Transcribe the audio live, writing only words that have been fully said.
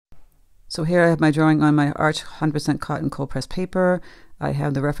So here I have my drawing on my Arch 100% cotton cold pressed paper. I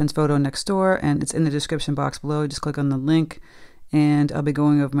have the reference photo next door, and it's in the description box below. Just click on the link, and I'll be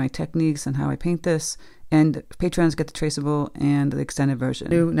going over my techniques and how I paint this. And patrons get the traceable and the extended version.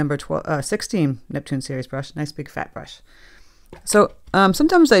 New number 16 Neptune series brush, nice big fat brush. So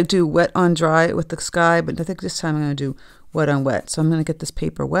sometimes I do wet on dry with the sky, but I think this time I'm going to do wet on wet. So I'm going to get this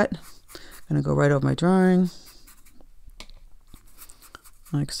paper wet. I'm going to go right over my drawing,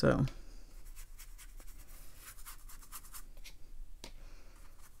 like so.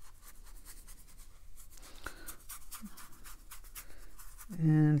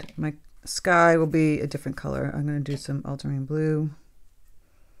 And my sky will be a different color. I'm going to do some ultramarine blue.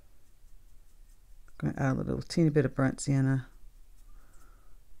 I'm going to add a little teeny bit of burnt sienna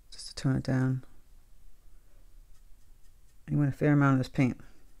just to tone it down. You want a fair amount of this paint.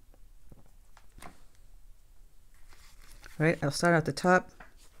 All right, I'll start at the top.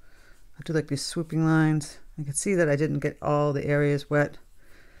 I'll do like these swooping lines. I can see that I didn't get all the areas wet.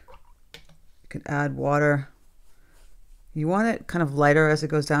 You can add water. You want it kind of lighter as it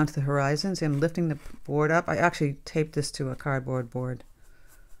goes down to the horizon. See, I'm lifting the board up. I actually taped this to a cardboard board.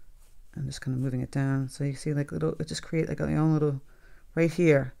 I'm just kind of moving it down. So you see like little, it just create like your own little, right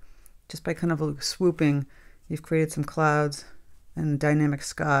here. Just by kind of swooping, you've created some clouds and dynamic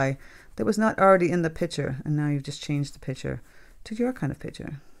sky that was not already in the picture. And now you've just changed the picture to your kind of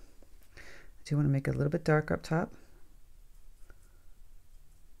picture. Do you want to make it a little bit darker up top?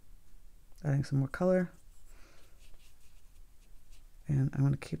 Adding some more color. And I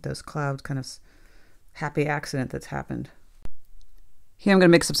want to keep those clouds kind of happy accident that's happened. Here I'm going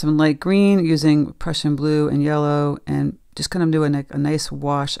to mix up some light green using Prussian blue and yellow, and just kind of do a nice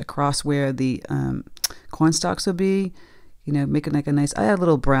wash across where the corn stalks will be. You know, make it like a nice, I add a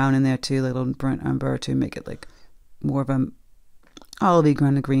little brown in there too, a little burnt umber to make it like more of a olivey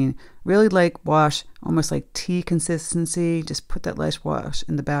kind of green. Really light wash, almost like tea consistency. Just put that light wash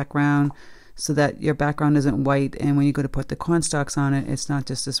in the background, so that your background isn't white, and when you go to put the corn stalks on it, it's not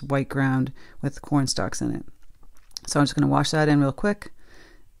just this white ground with corn stalks in it. So I'm just going to wash that in real quick,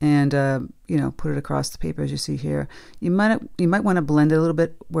 and you know, put it across the paper as you see here. You might want to blend it a little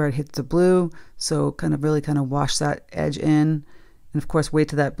bit where it hits the blue, so really wash that edge in, and of course wait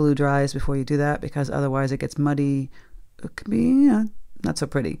till that blue dries before you do that, because otherwise it gets muddy. It could be, you know, not so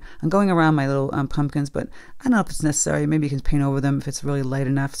pretty. I'm going around my little pumpkins, but I don't know if it's necessary. Maybe you can paint over them if it's really light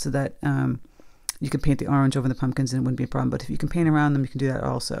enough, so that you can paint the orange over the pumpkins and it wouldn't be a problem. But if you can paint around them, you can do that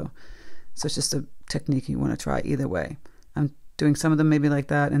also. So it's just a technique you want to try either way. I'm doing some of them maybe like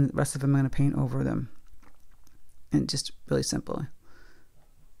that, and the rest of them I'm going to paint over them. And just really simple.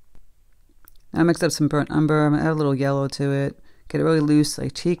 Now I mixed up some burnt umber. I'm going to add a little yellow to it. Get it really loose,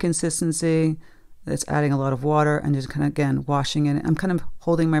 like tea consistency. It's adding a lot of water, and just kind of, again, washing it. I'm kind of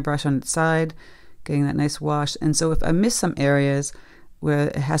holding my brush on its side, getting that nice wash. And so if I miss some areas where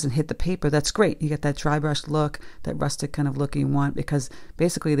it hasn't hit the paper, that's great. You get that dry brush look, that rustic kind of look you want, because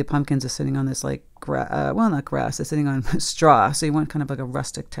basically the pumpkins are sitting on this like, well, not grass, they're sitting on straw. So you want kind of like a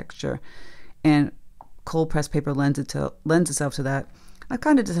rustic texture. And cold pressed paper lends itself to that. I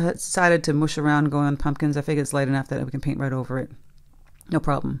kind of decided to mush around going on pumpkins. I figured it's light enough that we can paint right over it. No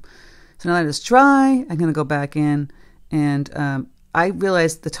problem. So now that it's dry, I'm going to go back in, and I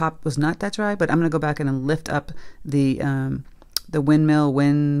realized the top was not that dry, but I'm going to go back in and lift up the windmill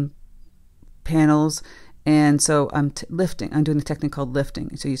wind panels. And so I'm lifting. I'm doing the technique called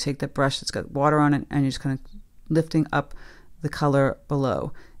lifting. So you take that brush that's got water on it, and you're just kind of lifting up the color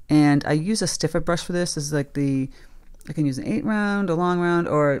below. And I use a stiffer brush for this. This is like I can use an 8 round, a long round,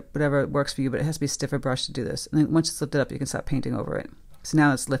 or whatever works for you, but it has to be a stiffer brush to do this. And then once it's lifted up, you can start painting over it. So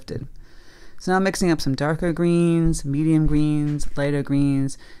now it's lifted. So now I'm mixing up some darker greens, medium greens, lighter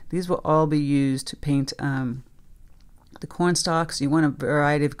greens. These will all be used to paint the corn stalks. You want a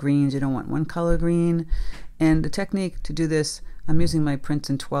variety of greens. You don't want one color green. And the technique to do this, I'm using my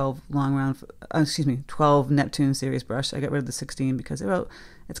Princeton 12 12 Neptune series brush. I got rid of the 16 because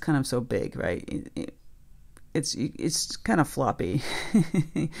it's kind of so big, right? It's kind of floppy.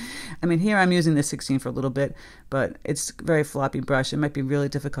 I mean, here I'm using the 16 for a little bit, but it's a very floppy brush. It might be really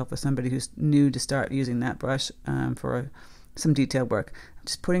difficult for somebody who's new to start using that brush for some detailed work. I'm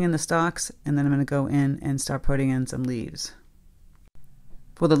just putting in the stalks, and then I'm going to go in and start putting in some leaves.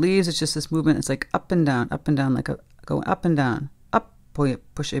 For the leaves, it's just this movement. It's like up and down, like going up and down. Up,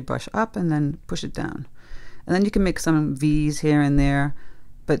 push a brush up, and then push it down. And then you can make some V's here and there,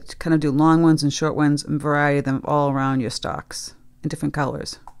 but kind of do long ones and short ones, and variety of them all around your stalks in different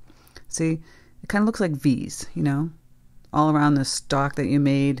colors. See, it kind of looks like V's, you know, all around the stalk that you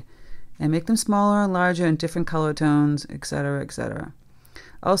made, and make them smaller and larger in different color tones, etc., etc.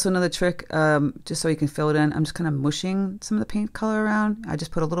 Also, another trick, just so you can fill it in, I'm just kind of mushing some of the paint color around. I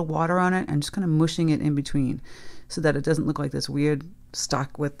just put a little water on it and just kind of mushing it in between so that it doesn't look like this weird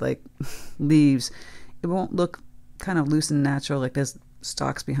stalk with like leaves. It won't look kind of loose and natural like there's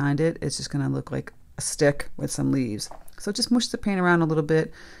stalks behind it. It's just going to look like a stick with some leaves. So just mush the paint around a little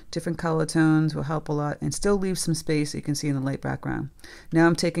bit. Different color tones will help a lot and still leave some space so you can see in the light background. Now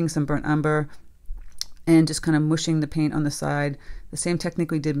I'm taking some burnt umber and just kind of mushing the paint on the side. The same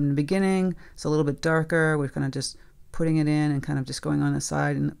technique we did in the beginning. It's a little bit darker. We're kind of just putting it in and kind of just going on the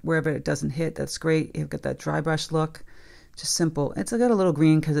side, and wherever it doesn't hit, that's great. You've got that dry brush look. Just simple. It's got a little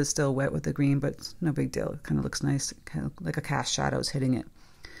green because it's still wet with the green, but it's no big deal. It kind of looks nice, kind of like a cast shadows hitting it.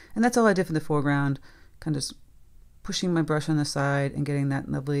 And that's all I did for the foreground. Kind of just pushing my brush on the side and getting that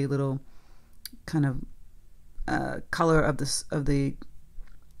lovely little kind of color of the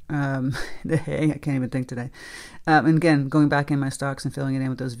hay. I can't even think today. And again, going back in my stalks and filling it in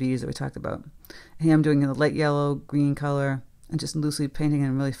with those V's that we talked about. Here I'm doing a light yellow, green color, and just loosely painting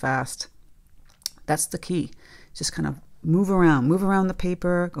in really fast. That's the key. Just kind of move around the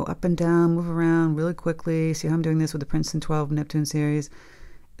paper, go up and down, move around really quickly. See how I'm doing this with the Princeton 12 Neptune series?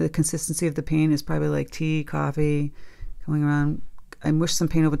 The consistency of the paint is probably like tea, coffee, going around. I mush some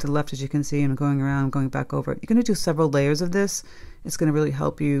paint over to the left, as you can see, and I'm going around, going back over it. You're going to do several layers of this. It's going to really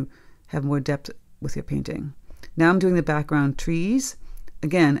help you have more depth with your painting. Now I'm doing the background trees.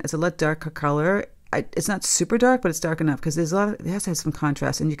 Again, it's a lot darker color. It's not super dark, but it's dark enough because there's it has to have some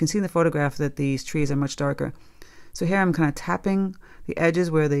contrast. And you can see in the photograph that these trees are much darker. So here I'm kind of tapping the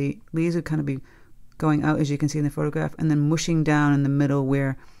edges where the leaves would kind of be going out, as you can see in the photograph, and then mushing down in the middle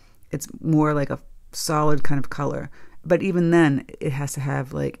where it's more like a solid kind of color. But even then, it has to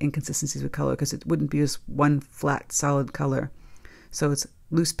have like inconsistencies with color because it wouldn't be just one flat, solid color. So it's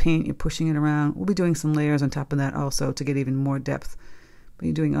loose paint, you're pushing it around. We'll be doing some layers on top of that also to get even more depth. But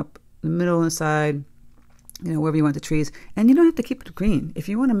you're doing up the middle and the side, you know, wherever you want the trees. And you don't have to keep it green. If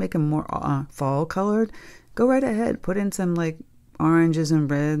you want to make them more fall colored, go right ahead. Put in some like oranges and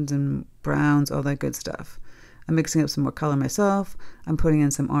reds and browns, all that good stuff. I'm mixing up some more color myself. I'm putting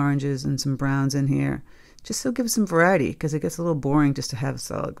in some oranges and some browns in here, just to give some variety, because it gets a little boring just to have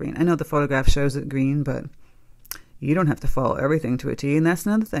solid green. I know the photograph shows it green, but you don't have to follow everything to a T. And that's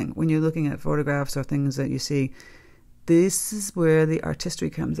another thing. When you're looking at photographs or things that you see, this is where the artistry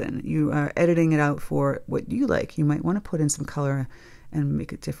comes in. You are editing it out for what you like. You might want to put in some color and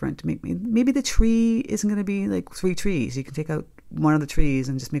make it different. Maybe the tree isn't going to be like 3 trees. You can take out one of the trees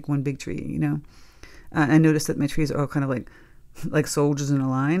and just make one big tree, you know. I noticed that my trees are all kind of like soldiers in a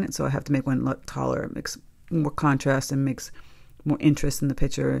line, so I have to make one look taller. It makes more contrast and makes more interest in the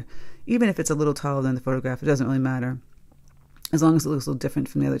picture. Even if it's a little taller than the photograph, it doesn't really matter, as long as it looks a little different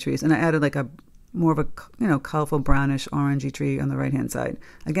from the other trees. And I added like more of a, you know, colorful brownish orangey tree on the right hand side,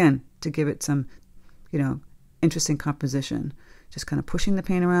 again to give it some, you know, interesting composition. Just kind of pushing the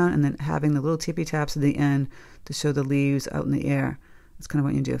paint around and then having the little tippy taps at the end to show the leaves out in the air. That's kind of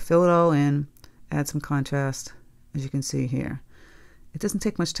what you do. Fill it all in, add some contrast, as you can see here. It doesn't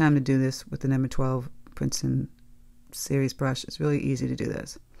take much time to do this with the number 12 Princeton series brush. It's really easy to do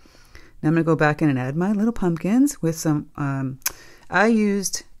this. Now I'm going to go back in and add my little pumpkins with some, I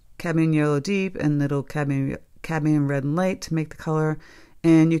used cadmium yellow deep and little cadmium red and light to make the color.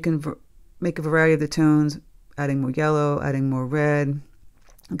 And you can make a variety of the tones, adding more yellow, adding more red,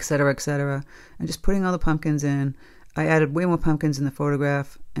 etc., etc. And just putting all the pumpkins in. I added way more pumpkins in the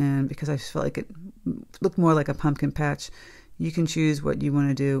photograph, and because I felt like it looked more like a pumpkin patch, you can choose what you want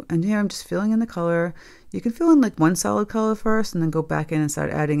to do. And here I'm just filling in the color. You can fill in like one solid color first and then go back in and start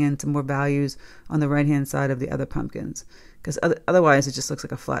adding in some more values on the right-hand side of the other pumpkins. Because otherwise it just looks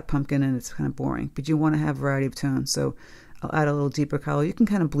like a flat pumpkin and it's kind of boring. But you want to have a variety of tones. So I'll add a little deeper color. You can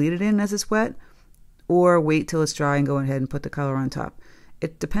kind of bleed it in as it's wet, or wait till it's dry and go ahead and put the color on top.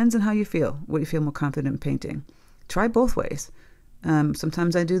 It depends on how you feel, what you feel more confident in painting. Try both ways.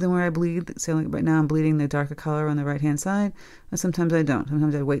 Sometimes I do them where I bleed. Say like right now I'm bleeding the darker color on the right hand side, and sometimes I don't.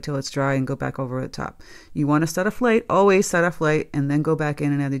 Sometimes I wait till it's dry and go back over the top. You want to start off light, always start off light, and then go back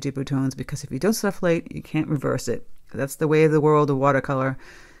in and add the deeper tones, because if you don't start off light, you can't reverse it. That's the way of the world of watercolor.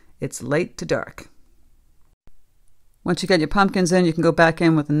 It's light to dark. Once you get your pumpkins in, you can go back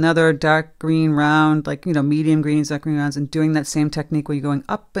in with another dark green round, like, you know, medium greens, dark green rounds, and doing that same technique where you're going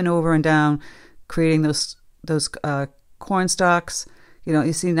up and over and down, creating those corn stalks. You know,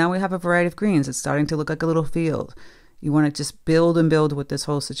 you see now we have a variety of greens. It's starting to look like a little field. You want to just build and build with this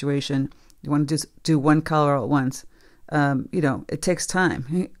whole situation. You want to just do one color all at once. You know, it takes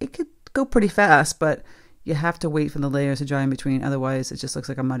time. It could go pretty fast, but you have to wait for the layers to dry in between. Otherwise, it just looks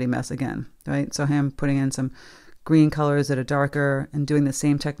like a muddy mess again, right? So I'm putting in some green colors that are darker, and doing the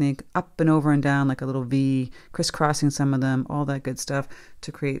same technique up and over and down like a little V, crisscrossing some of them, all that good stuff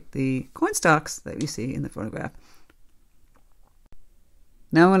to create the coin stalks that you see in the photograph.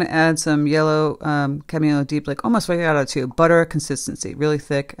 Now I'm going to add some yellow cadmium deep, like almost right out of the tube, butter consistency, really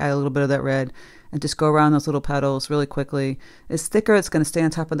thick, add a little bit of that red, and just go around those little petals really quickly. It's thicker, it's going to stay on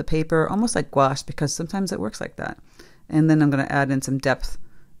top of the paper, almost like gouache, because sometimes it works like that. And then I'm going to add in some depth,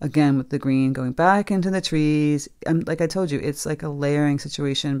 again with the green, going back into the trees. Like I told you, it's like a layering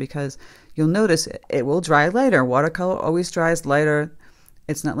situation, because you'll notice it will dry lighter. Watercolor always dries lighter.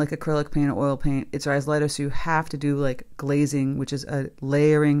 It's not like acrylic paint or oil paint. It dries lighter, so you have to do like glazing, which is a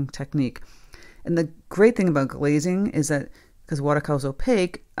layering technique. And the great thing about glazing is that because watercolor is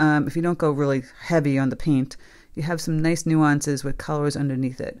opaque, if you don't go really heavy on the paint, you have some nice nuances with colors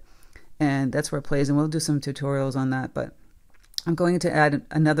underneath it. And that's where it plays, and we'll do some tutorials on that. But I'm going to add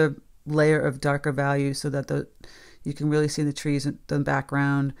another layer of darker value so that you can really see the trees in the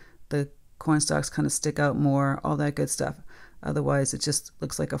background, the cornstalks kind of stick out more, all that good stuff. Otherwise, it just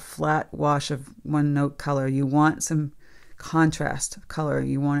looks like a flat wash of one note color. You want some contrast of color.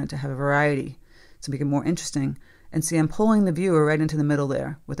 You want it to have a variety to make it more interesting. And see, I'm pulling the viewer right into the middle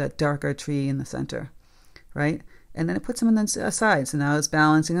there with that darker tree in the center, right? And then it puts them on the side. So now it's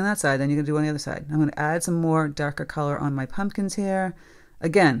balancing on that side. Then you can do on the other side. I'm going to add some more darker color on my pumpkins here.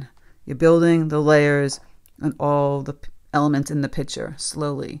 Again, you're building the layers and all the elements in the picture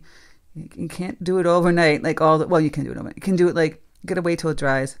slowly. You can't do it overnight, like well, you can do it overnight. You can do it like, you gotta wait till it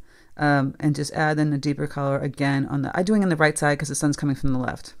dries, and just add in a deeper color again I'm doing on the right side because the sun's coming from the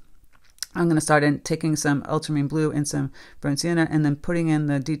left. I'm gonna start taking some ultramarine blue and some burnt sienna, and then putting in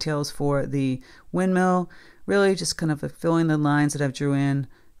the details for the windmill, really just kind of filling the lines that I've drew in,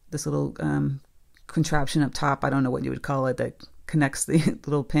 this little contraption up top, I don't know what you would call it, that connects the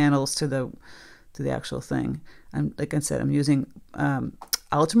little panels to the actual thing. Like I said, I'm using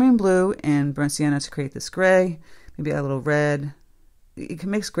ultramarine blue and burnt sienna to create this gray, maybe a little red. It can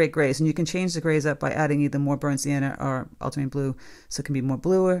make great grays, and you can change the grays up by adding either more burnt sienna or ultramarine blue, so it can be more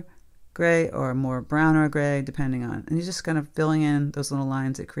bluer gray or more browner gray, depending on. And you're just kind of filling in those little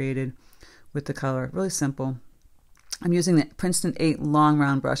lines it created with the color. Really simple. I'm using the Princeton 8 long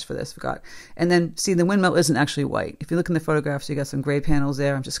round brush for this, forgot. And then see, the windmill isn't actually white. If you look in the photographs, you got some gray panels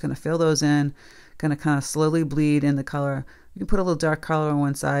there. I'm just going to fill those in, going to kind of slowly bleed in the color. You can put a little dark color on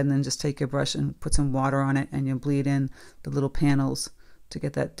one side and then just take your brush and put some water on it, and you'll bleed in the little panels to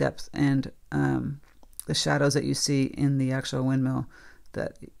get that depth and the shadows that you see in the actual windmill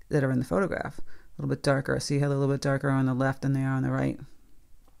that are in the photograph. A little bit darker. See how they're a little bit darker on the left than they are on the right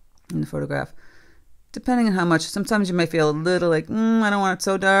in the photograph. Depending on how much, sometimes you might feel a little like, I don't want it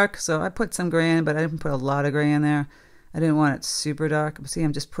so dark, so I put some gray in, but I didn't put a lot of gray in there. I didn't want it super dark. But see,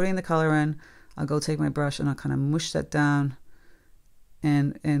 I'm just putting the color in. I'll go take my brush and I'll kind of mush that down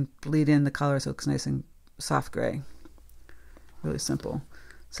and bleed in the color so it looks nice and soft gray. Really simple.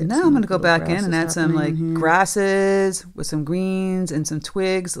 So now I'm going to go back in and add some like grasses with some greens and some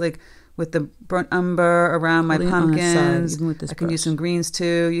twigs, like with the burnt umber around my pumpkins. I can use some greens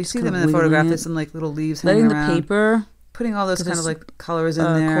too. You see them in the photograph. There's some like little leaves hanging around. Letting the paper, putting all those kind of like colors in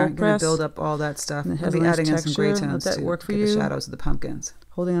there. I'm going to build up all that stuff. I'll be adding in some gray tones to get the shadows of the pumpkins.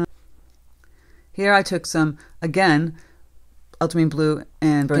 Holding on. Here I took some, again, ultramarine blue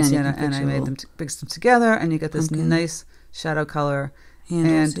and burnt sienna, and I made them mix them together, and you get this nice shadow color.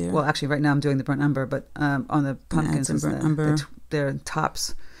 And well, actually, right now I'm doing the burnt umber, but on the pumpkins, their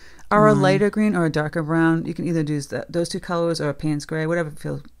tops are a lighter green or a darker brown. You can either do those two colors or a paynes gray, whatever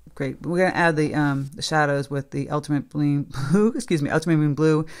feels great. We're going to add the shadows with the ultramarine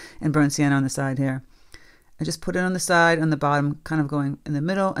blue and burnt sienna on the side here. I just put it on the side, on the bottom, kind of going in the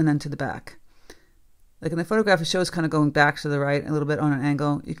middle and then to the back. Like in the photograph, it shows kind of going back to the right a little bit on an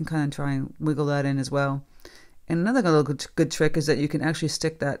angle. You can kind of try and wiggle that in as well. And another little good trick is that you can actually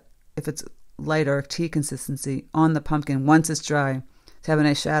stick that, if it's lighter tea consistency, on the pumpkin once it's dry, to have a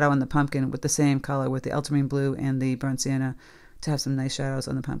nice shadow on the pumpkin with the same color, with the ultramarine blue and the burnt sienna, to have some nice shadows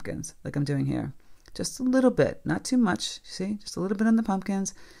on the pumpkins, like I'm doing here. Just a little bit, not too much, see? Just a little bit on the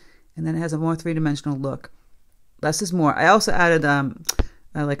pumpkins, and then it has a more three-dimensional look. Less is more. I also added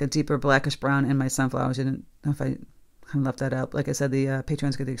like a deeper blackish brown in my sunflowers. I didn't know if I left that out. Like I said, the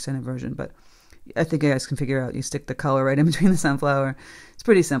patrons get the extended version, but I think you guys can figure out. You stick the color right in between the sunflower. It's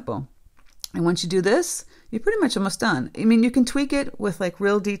pretty simple. And once you do this, you're pretty much almost done. I mean, you can tweak it with like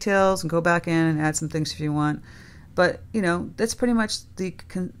real details and go back in and add some things if you want. But, you know, that's pretty much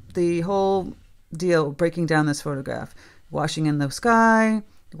the whole deal, breaking down this photograph. Washing in the sky,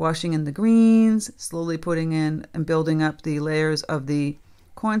 washing in the greens, slowly putting in and building up the layers of the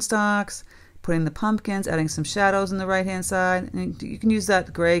cornstalks, putting the pumpkins, adding some shadows on the right hand side. And you can use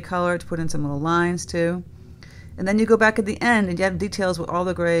that gray color to put in some little lines too. And then you go back at the end and you have details with all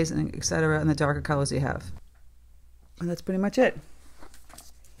the grays and etc. and the darker colors you have. And that's pretty much it.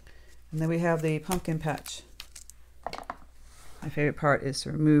 And then we have the pumpkin patch. My favorite part is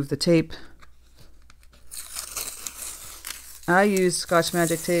to remove the tape. I use Scotch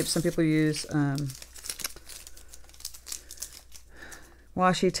Magic tape. Some people use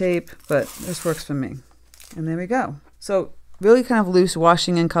washi tape, but this works for me. And there we go. So really kind of loose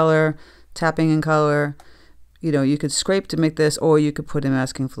washing in color, tapping in color. You know, you could scrape to make this, or you could put in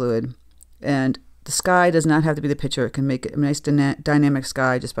masking fluid. And the sky does not have to be the picture. It can make a nice dynamic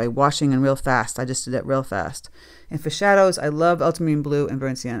sky just by washing in real fast. I just did that real fast. And for shadows, I love ultramarine blue and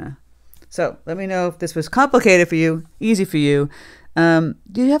burnt sienna. So let me know if this was complicated for you, easy for you. You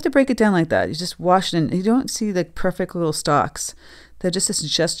have to break it down like that. You just wash it in. You don't see the perfect little stalks. They're just a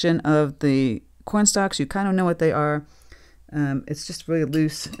suggestion of the corn stalks. You kind of know what they are. It's just really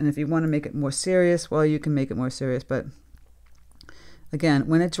loose. And if you want to make it more serious, well, you can make it more serious. But again,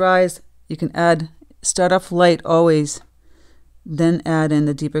 when it dries, you can start off light always, then add in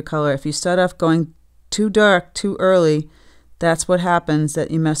the deeper color. If you start off going too dark too early, that's what happens, that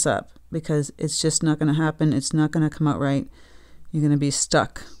you mess up, because it's just not going to happen. It's not going to come out right. You're going to be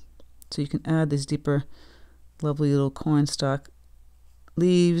stuck. So you can add these deeper, lovely little corn stalk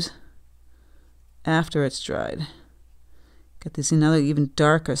leaves after it's dried. Get this another even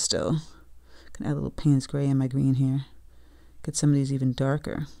darker still. I can add a little Paynes gray in my green here. Get some of these even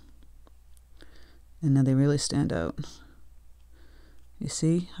darker. And now they really stand out. You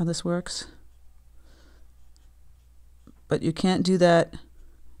see how this works? But you can't do that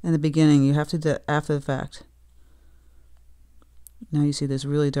in the beginning. You have to do that after the fact. Now you see there's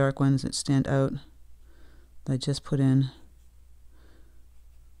really dark ones that stand out that I just put in.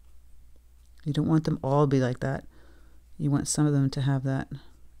 You don't want them all to be like that. You want some of them to have that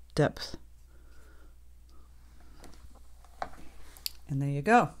depth. And there you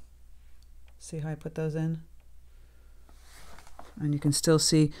go. See how I put those in? And you can still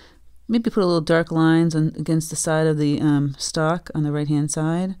see, maybe put a little dark lines against the side of the stalk on the right hand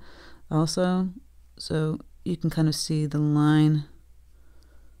side also. So you can kind of see the line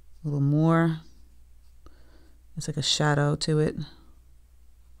a little more. It's like a shadow to it.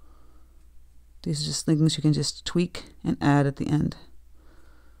 These are just things you can just tweak and add at the end.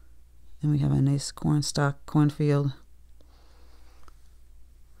 And we have a nice cornfield.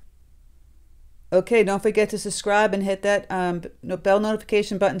 Okay, don't forget to subscribe and hit that bell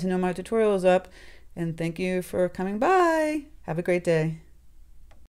notification button to know my tutorial is up. And thank you for coming by. Have a great day.